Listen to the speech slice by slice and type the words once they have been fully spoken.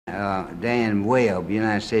Dan Webb,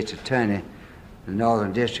 United States Attorney, the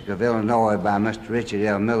Northern District of Illinois, by Mr. Richard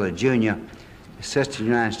L. Miller, Jr., Assistant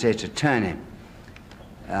United States Attorney.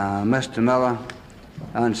 Mr. Miller,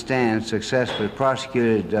 I understand, successfully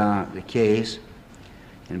prosecuted the case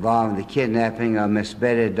involving the kidnapping of Miss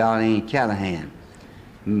Betty Darlene Callahan.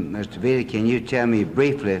 Mr. Vita, can you tell me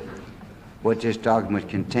briefly what this document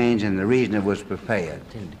contains and the reason it was prepared?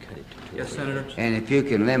 Yes, Senator. And if you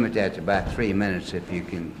can limit that to about 3 minutes, if you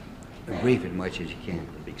can brief it much as you can.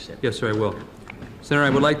 Yes, sir, I will. Senator, I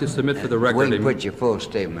would like to submit for the record... We can put your full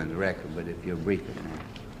statement in the record, but if you'll brief it now.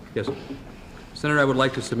 Yes, sir. Senator, I would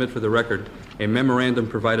like to submit for the record a memorandum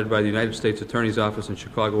provided by the United States Attorney's Office in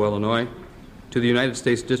Chicago, Illinois, to the United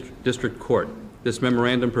States District Court. This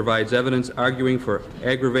memorandum provides evidence arguing for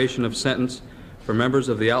aggravation of sentence for members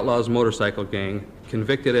of the Outlaws motorcycle gang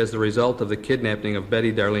convicted as the result of the kidnapping of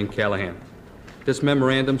Betty Darlene Callahan. This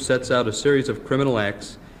memorandum sets out a series of criminal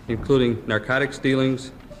acts, including narcotics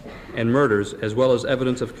dealings and murders, as well as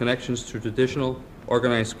evidence of connections to traditional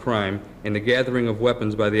organized crime and the gathering of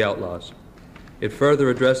weapons by the Outlaws. It further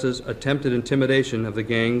addresses attempted intimidation of the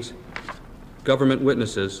gang's government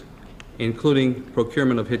witnesses, including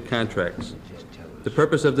procurement of hit contracts. The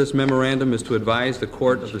purpose of this memorandum is to advise the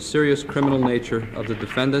court of the serious criminal nature of the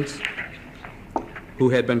defendants who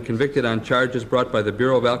had been convicted on charges brought by the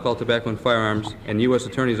Bureau of Alcohol, Tobacco, and Firearms and U.S.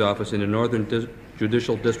 Attorney's Office in the Northern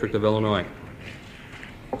Judicial District of Illinois.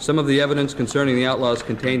 Some of the evidence concerning the Outlaws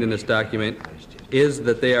contained in this document is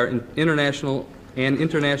that they are an international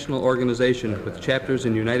organization with chapters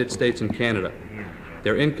in the United States and Canada.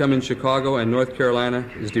 Their income in Chicago and North Carolina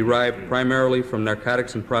is derived primarily from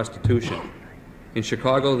narcotics and prostitution. In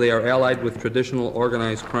Chicago, they are allied with traditional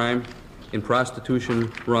organized crime in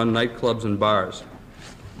prostitution-run nightclubs and bars.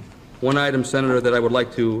 One item, Senator, that I would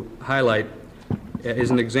like to highlight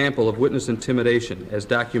is an example of witness intimidation as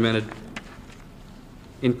documented,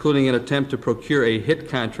 including an attempt to procure a hit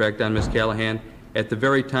contract on Ms. Callahan at the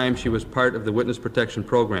very time she was part of the Witness Protection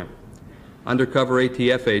Program. Undercover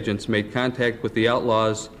ATF agents made contact with the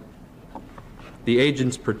Outlaws. The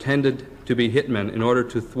agents pretended to be hitmen in order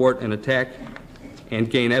to thwart an attack and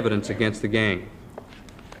gain evidence against the gang.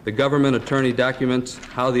 The government attorney documents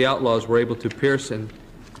how the Outlaws were able to pierce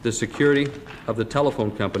the security of the telephone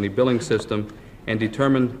company billing system and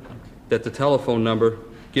determined that the telephone number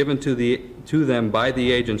given to them by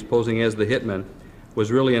the agents posing as the hitmen was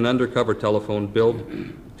really an undercover telephone billed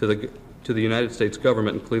to the United States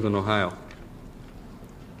government in Cleveland, Ohio.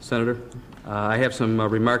 Senator, I have some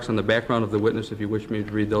remarks on the background of the witness if you wish me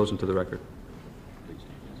to read those into the record.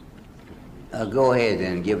 Go ahead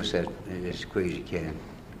and give us that as quick as you can.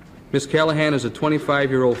 Ms. Callahan is a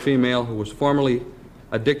 25-year-old female who was formerly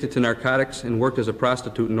addicted to narcotics and worked as a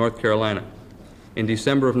prostitute in North Carolina. In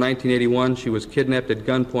December of 1981, she was kidnapped at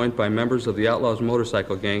gunpoint by members of the Outlaws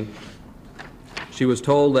motorcycle gang. She was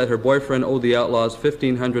told that her boyfriend owed the Outlaws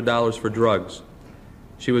 $1,500 for drugs.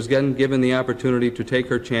 She was then given the opportunity to take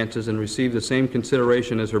her chances and receive the same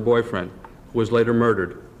consideration as her boyfriend, who was later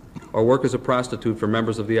murdered, or work as a prostitute for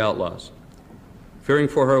members of the Outlaws. Fearing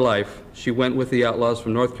for her life, she went with the Outlaws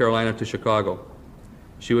from North Carolina to Chicago.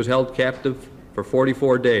 She was held captive for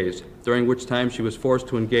 44 days, during which time she was forced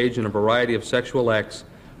to engage in a variety of sexual acts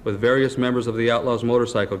with various members of the Outlaws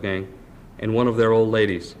motorcycle gang and one of their old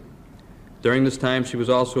ladies. During this time,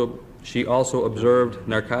 she also observed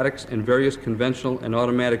narcotics and various conventional and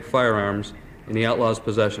automatic firearms in the Outlaws'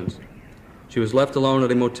 possessions. She was left alone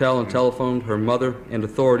at a motel and telephoned her mother and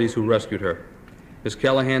authorities who rescued her. Ms.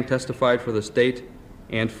 Callahan testified for the state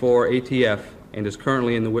and for ATF and is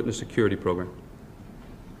currently in the witness security program.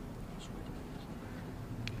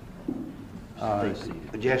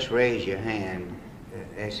 Just raise your hand.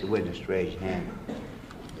 Ask the witness to raise your hand.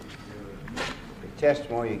 The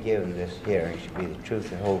testimony you give in this hearing should be the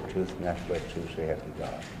truth, the whole truth, and that's what truth so help you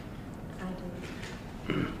God.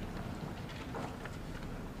 I do.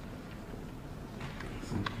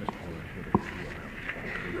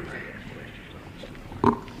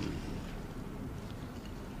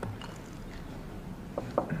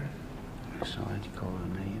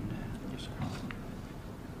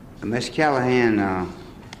 Miss Callahan,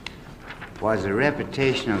 was the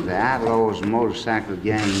reputation of the Outlaws motorcycle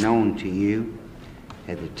gang known to you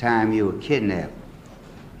at the time you were kidnapped?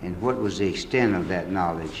 And what was the extent of that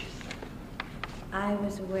knowledge? I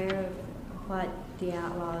was aware of what the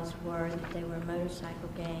Outlaws were, that they were a motorcycle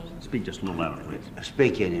gang. Speak just a little louder, please.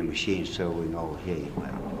 Speak in the machine so we can all hear you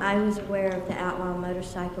well. I was aware of the Outlaw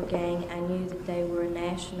motorcycle gang. I knew that they were a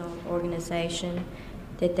national organization,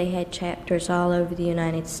 that they had chapters all over the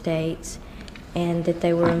United States, and that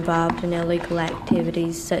they were involved in illegal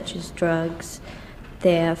activities such as drugs,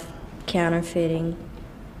 theft, counterfeiting,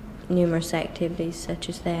 numerous activities such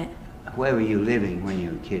as that. Where were you living when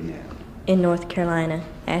you were kidnapped? In North Carolina,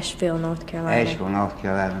 Asheville, North Carolina. Asheville, North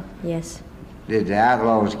Carolina. Yes. Did the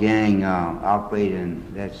Outlaws gang operate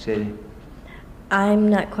in that city? I'm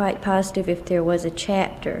not quite positive if there was a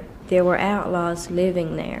chapter. There were outlaws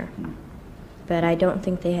living there, but I don't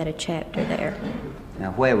think they had a chapter there.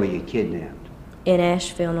 Now, where were you kidnapped? In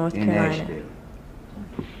Asheville, North In Carolina. Asheville.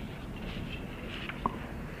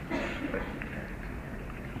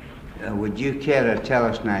 Would you care to tell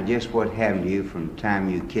us now just what happened to you from the time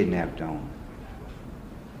you kidnapped on?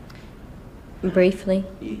 Briefly,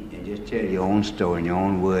 Just tell your own story in your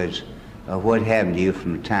own words of what happened to you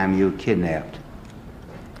from the time you were kidnapped.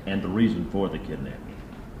 And the reason for the kidnapping.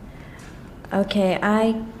 okay,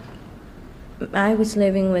 I was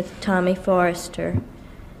living with Tommy Forrester,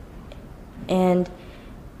 and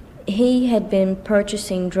he had been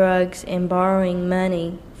purchasing drugs and borrowing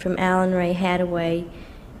money from Alan Ray Hadaway,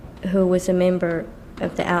 who was a member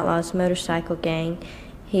of the Outlaws motorcycle gang.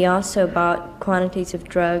 He also bought quantities of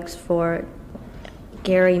drugs for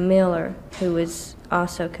Gary Miller, who was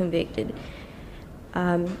also convicted.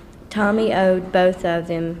 Tommy owed both of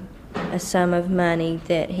them a sum of money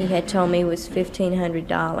that he had told me was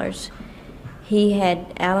 $1,500. He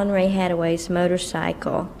had Alan Ray Hadaway's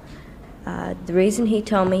motorcycle. The reason he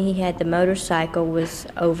told me he had the motorcycle was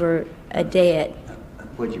over a debt.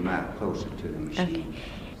 Put your mouth closer to the machine. Okay.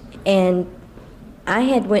 And I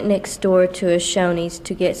had went next door to a Shoney's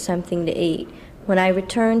to get something to eat. When I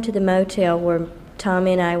returned to the motel where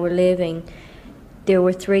Tommy and I were living, there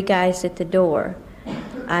were 3 guys at the door.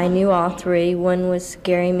 I knew all 3. One was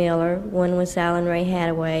Gary Miller, one was Alan Ray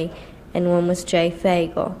Hadaway, and one was Jay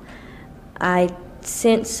Fagel. I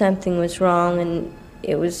sensed something was wrong, and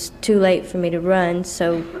it was too late for me to run,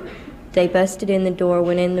 so they busted in the door,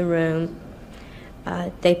 went in the room.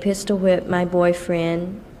 They pistol whipped my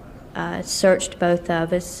boyfriend, searched both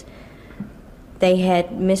of us. They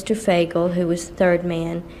had Mr. Fagel, who was the 3rd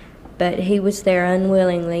man, but he was there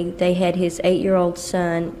unwillingly. They had his 8-year-old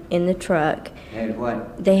son in the truck. And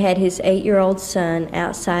what? They had his 8-year-old son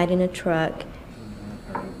outside in a truck.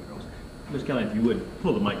 Ms. Callahan, if you would,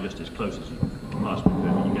 pull the mic just as close as you possibly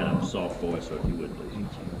could. You got a soft voice, so if you would, please.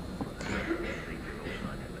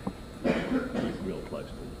 Real close,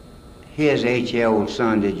 please. His 8-year-old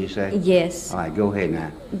son, did you say? Yes. All right, go ahead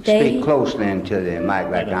now. They- Speak close then to the mic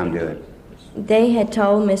like I'm doing. They had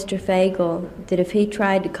told Mr. Fagel that if he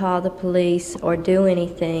tried to call the police or do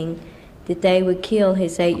anything, that they would kill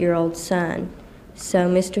his 8-year-old son. So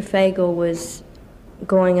Mr. Fagel was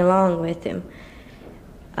going along with him.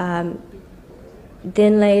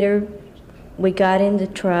 Then later, we got in the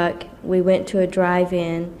truck. We went to a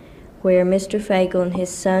drive-in where Mr. Fagel and his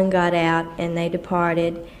son got out and they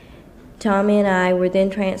departed. Tommy and I were then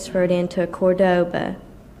transferred into Cordoba.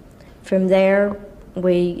 From there,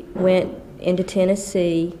 we went into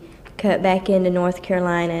Tennessee, cut back into North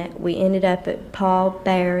Carolina. We ended up at Paul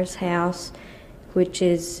Bear's house, which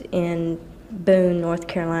is in Boone, North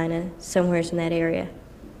Carolina, somewhere in that area.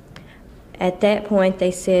 At that point,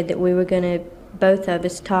 they said that we were going to, both of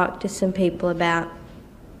us, talk to some people about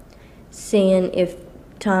seeing if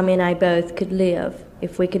Tommy and I both could live,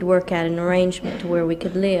 if we could work out an arrangement to where we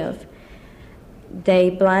could live. They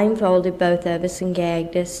blindfolded both of us and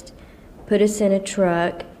gagged us, put us in a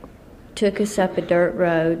truck, took us up a dirt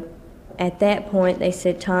road. At that point, they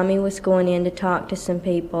said Tommy was going in to talk to some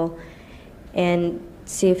people and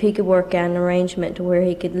see if he could work out an arrangement to where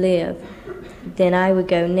he could live. Then I would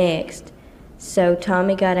go next. So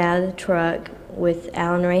Tommy got out of the truck with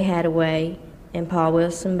Alan Ray Hadaway and Paul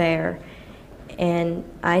Wilson Bear, and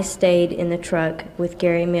I stayed in the truck with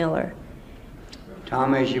Gary Miller.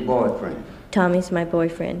 Tommy's your boyfriend. Tommy's my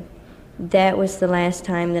boyfriend. That was the last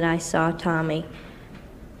time that I saw Tommy.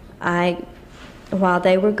 While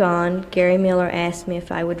they were gone, Gary Miller asked me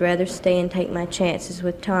if I would rather stay and take my chances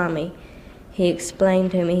with Tommy. He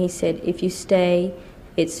explained to me, he said, if you stay,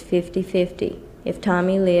 it's 50-50. If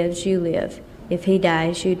Tommy lives, you live. If he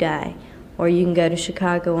dies, you die. Or you can go to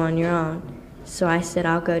Chicago on your own. So I said,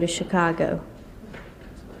 I'll go to Chicago.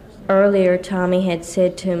 Earlier, Tommy had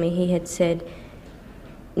said to me, he had said,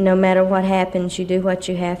 no matter what happens, you do what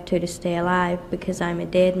you have to stay alive, because I'm a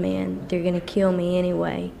dead man. They're going to kill me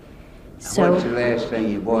anyway. So What's the last thing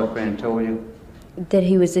your boyfriend told you? that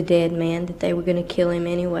he was a dead man, that they were going to kill him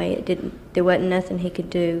anyway. There wasn't nothing he could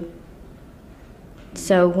do.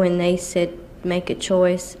 So when they said, make a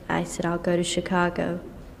choice, I said, I'll go to Chicago.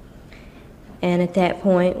 And at that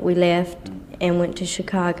point, we left and went to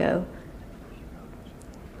Chicago.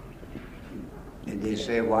 Did they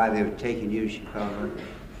say why they were taking you to Chicago?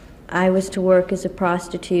 I was to work as a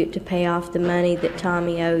prostitute to pay off the money that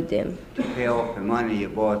Tommy owed them. To pay off the money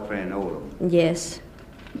your boyfriend owed them? Yes.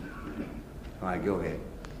 All right, go ahead.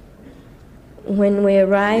 When we They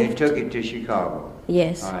arrived... took it to Chicago?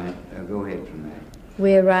 Yes. All right, go ahead from there.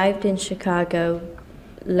 We arrived in Chicago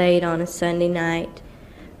late on a Sunday night.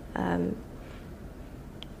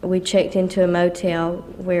 We checked into a motel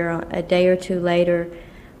where a day or two later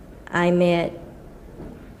I met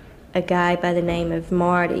a guy by the name of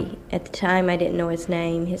Marty. At the time I didn't know his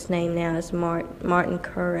name. His name now is Martin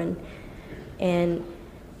Curran. And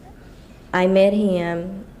I met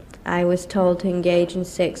him. I was told to engage in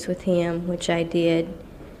sex with him, which I did.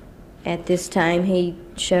 At this time he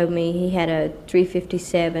showed me he had a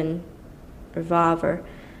 .357 revolver.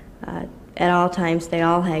 At all times they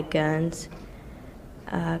all had guns.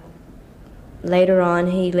 Later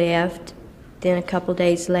on he left. Then a couple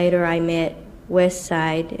days later I met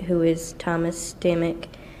Westside, who is Thomas Stemmick.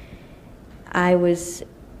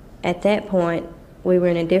 At that point, we were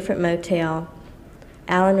in a different motel.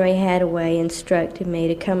 Alan Ray Hadaway instructed me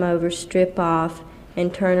to come over, strip off,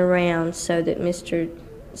 and turn around so that Mr.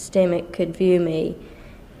 Stemmick could view me,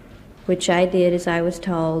 which I did as I was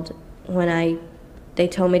told. When they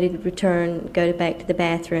told me to go back to the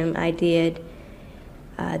bathroom, I did.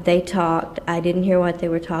 They talked. I didn't hear what they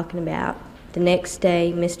were talking about. The next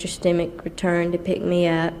day, Mr. Stemmick returned to pick me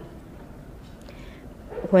up.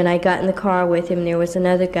 When I got in the car with him, there was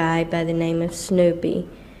another guy by the name of Snoopy.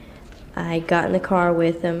 I got in the car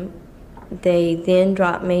with them. They then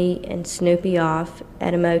dropped me and Snoopy off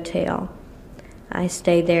at a motel. I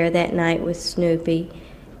stayed there that night with Snoopy.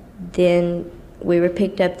 Then we were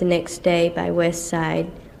picked up the next day by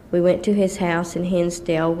Westside. We went to his house in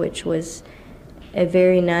Hinsdale, which was a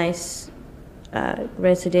very nice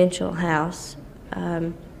residential house.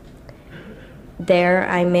 There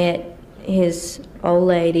I met his old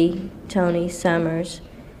lady, Tony Summers.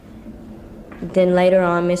 Then later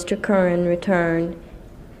on, Mr. Curran returned.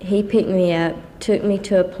 He picked me up, took me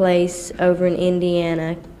to a place over in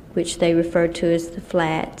Indiana, which they referred to as the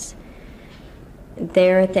Flats.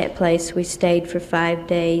 There at that place, we stayed for 5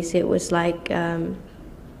 days. It was like,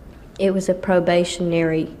 it was a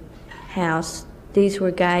probationary house. These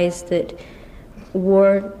were guys that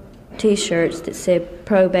wore T-shirts that said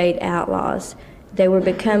Probate Outlaws. They were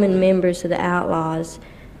becoming members of the Outlaws,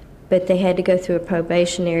 but they had to go through a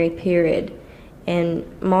probationary period. And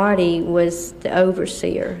Marty was the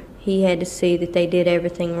overseer. He had to see that they did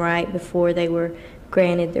everything right before they were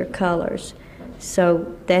granted their colors.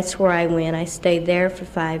 So that's where I went. I stayed there for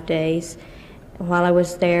 5 days. While I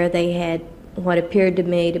was there, they had what appeared to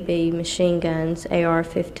me to be machine guns,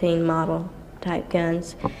 AR-15 model type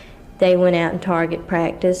guns. They went out and target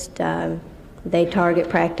practiced. They target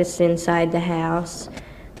practiced inside the house.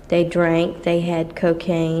 They drank. They had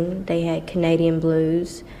cocaine. They had Canadian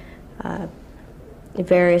blues,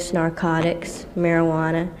 various narcotics,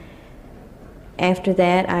 marijuana. After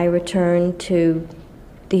that, I returned to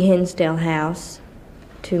the Hinsdale house,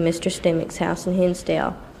 to Mr. Stemmick's house in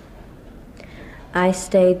Hinsdale. I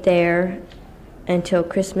stayed there until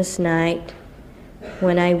Christmas night,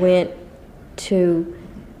 when I went to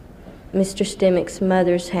Mr. Stemmick's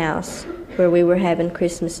mother's house, where we were having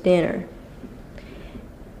Christmas dinner.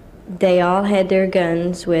 They all had their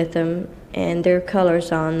guns with them and their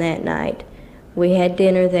colors on that night. We had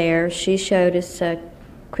dinner there. She showed us a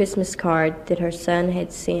Christmas card that her son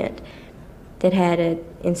had sent that had an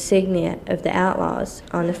insignia of the Outlaws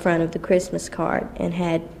on the front of the Christmas card and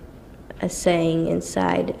had a saying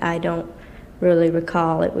inside. I don't really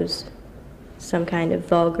recall. It was some kind of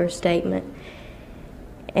vulgar statement.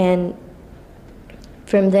 And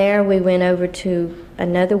from there we went over to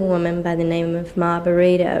another woman by the name of Ma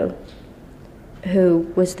Burrito,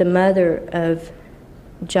 who was the mother of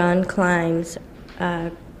John Climbs,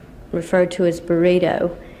 referred to as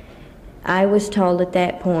Burrito. I was told at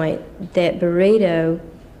that point that Burrito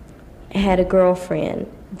had a girlfriend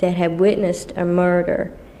that had witnessed a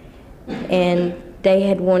murder, and they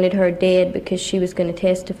had wanted her dead because she was going to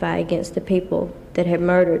testify against the people that had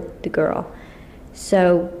murdered the girl.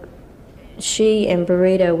 So she and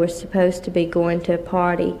Burrito were supposed to be going to a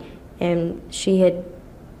party, and she had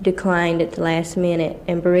declined at the last minute,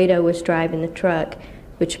 and Burrito was driving the truck,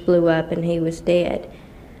 which blew up, and he was dead.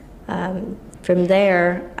 From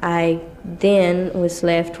there, I then was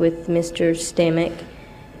left with Mr. Stemmick,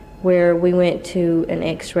 where we went to an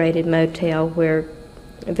X-rated motel where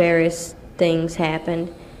various things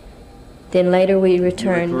happened. Then later we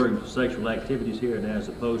returned. You're referring to sexual activities here and as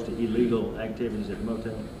opposed to illegal activities at the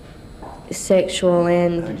motel? Sexual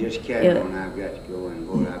and... Just carry on. I've got to go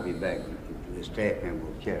and I'll be back. The staff member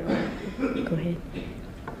will carry on. Go ahead.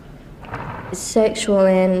 Sexual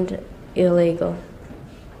and illegal.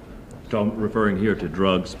 So I'm referring here to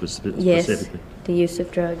drugs Yes, specifically. the use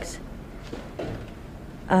of drugs.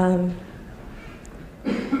 At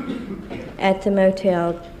the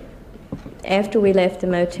motel, after we left the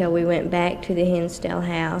motel, we went back to the Hinsdale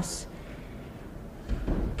house.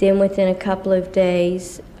 Then within a couple of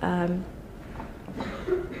days,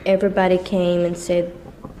 everybody came and said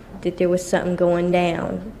that there was something going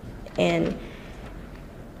down. And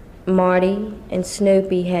Marty and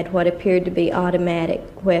Snoopy had what appeared to be automatic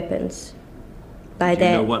weapons. By Do you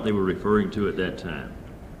that, know what they were referring to at that time?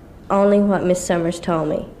 only what Miss Summers told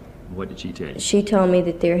me. What did she tell you? She told me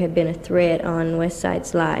that there had been a threat on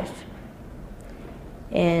Westside's life.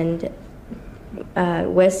 And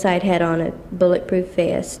Westside had on a bulletproof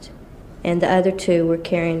vest, and the other two were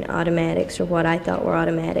carrying automatics, or what I thought were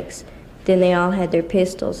automatics. Then they all had their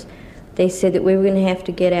pistols. They said that we were going to have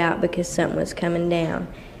to get out because something was coming down.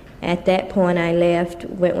 At that point, I left,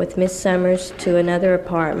 went with Miss Summers to another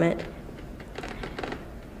apartment.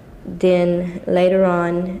 Then later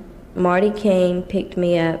on, Marty came, picked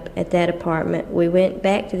me up at that apartment. We went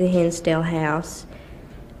back to the Hinsdale house.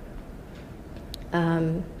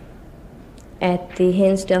 At the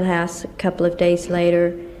Hinsdale house, a couple of days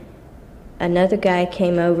later, another guy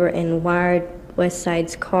came over and wired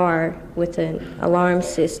Westside's car with an alarm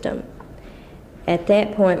system. At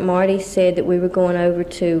that point, Marty said that we were going over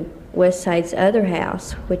to Westside's other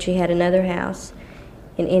house, which he had another house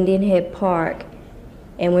in Indian Head Park,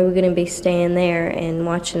 and we were going to be staying there and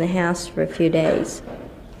watching the house for a few days.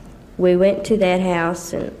 We went to that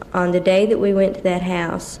house, and on the day that we went to that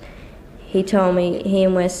house, he told me, he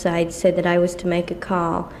and Westside said that I was to make a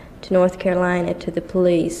call to North Carolina to the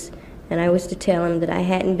police, and I was to tell him that I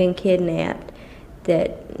hadn't been kidnapped,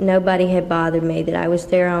 that nobody had bothered me, that I was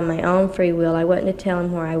there on my own free will. I wasn't to tell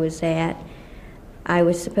him where I was at. I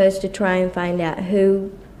was supposed to try and find out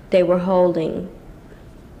who they were holding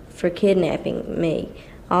for kidnapping me.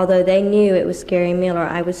 Although they knew it was Gary Miller,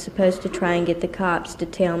 I was supposed to try and get the cops to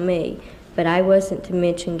tell me, but I wasn't to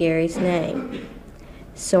mention Gary's name.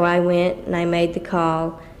 So I went and I made the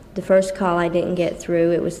call. The first call I didn't get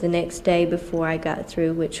through. It was the next day before I got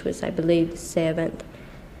through, which was, I believe, the 7th.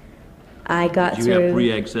 I got through. Did you have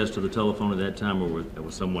free access to the telephone at that time, or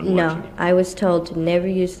was someone watching No, you? I was told to never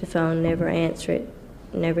use the phone, never answer it,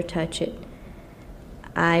 never touch it.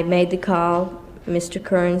 I made the call. Mr.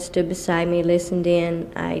 Curran stood beside me, listened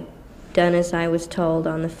in. I done as I was told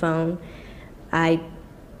on the phone.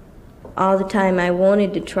 All the time I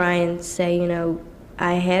wanted to try and say, you know,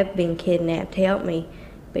 I have been kidnapped, help me.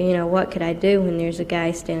 But, you know, what could I do when there's a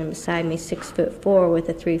guy standing beside me, 6'4", with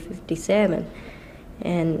a .357?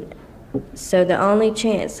 And so the only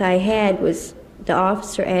chance I had was the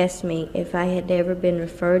officer asked me if I had ever been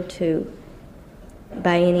referred to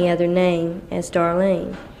by any other name as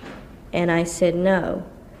Darlene. And I said no.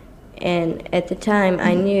 And at the time,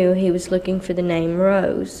 I knew he was looking for the name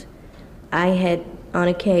Rose. I had, on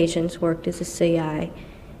occasions, worked as a CI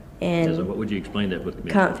and So what would you explain that with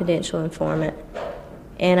me? confidential informant.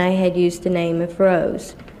 And I had used the name of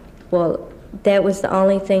Rose. Well, that was the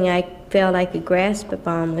only thing I felt I could grasp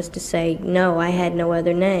upon, was to say, no, I had no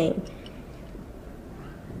other name.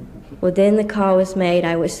 Well, then the call was made.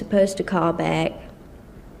 I was supposed to call back.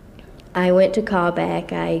 I went to call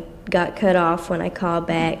back. I got cut off when I called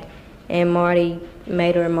back, and Marty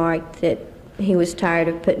made a remark that he was tired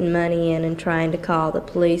of putting money in and trying to call the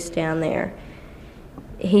police down there.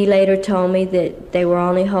 He later told me that they were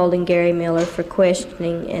only holding Gary Miller for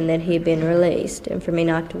questioning and that he had been released, and for me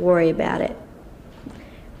not to worry about it.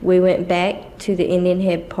 We went back to the Indian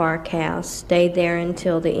Head Park house, stayed there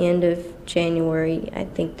until the end of January, I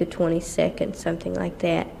think the 22nd, something like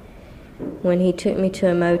that. When he took me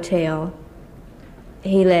to a motel,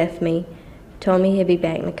 he left me, told me he'd be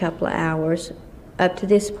back in a couple of hours. Up to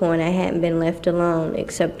this point, I hadn't been left alone,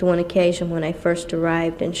 except one occasion when I first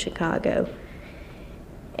arrived in Chicago.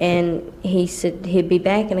 And he said he'd be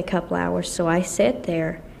back in a couple of hours, so I sat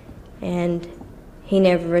there, and he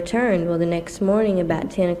never returned. Well, the next morning, about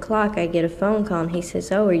 10 o'clock, I get a phone call, and he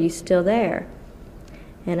says, "Oh, are you still there?"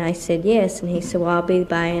 And I said, "Yes." And he said, "Well, I'll be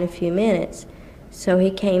by in a few minutes." So he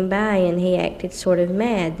came by, and he acted sort of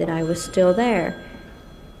mad that I was still there.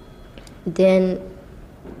 Then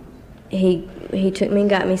he took me and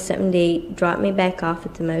got me something to eat, dropped me back off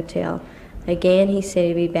at the motel. Again, he said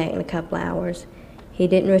he'd be back in a couple of hours. He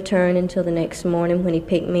didn't return until the next morning when he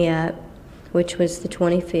picked me up, which was the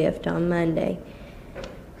 25th on Monday.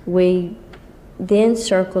 We then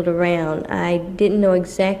circled around. I didn't know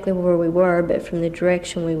exactly where we were, but from the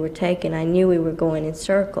direction we were taking, I knew we were going in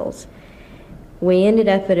circles. We ended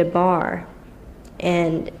up at a bar,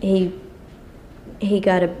 and he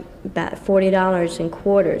got about $40 in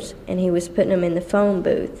quarters, and he was putting them in the phone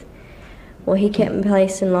booth. Well, he kept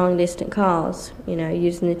placing long-distance calls,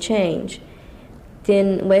 using the change.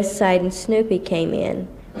 Then Westside and Snoopy came in.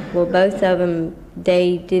 Well, both of them,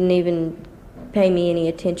 they didn't even pay me any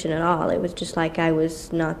attention at all. It was just like I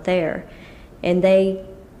was not there. And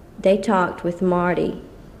they talked with Marty,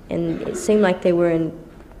 and it seemed like they were in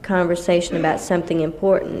conversation about something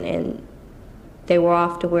important, and they were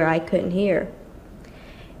off to where I couldn't hear.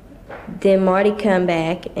 Then Marty come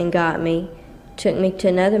back and got me, took me to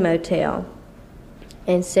another motel,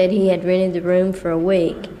 and said he had rented the room for a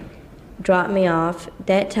week, dropped me off.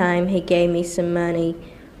 That time he gave me some money.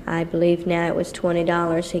 I believe now it was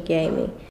 $20 he gave me.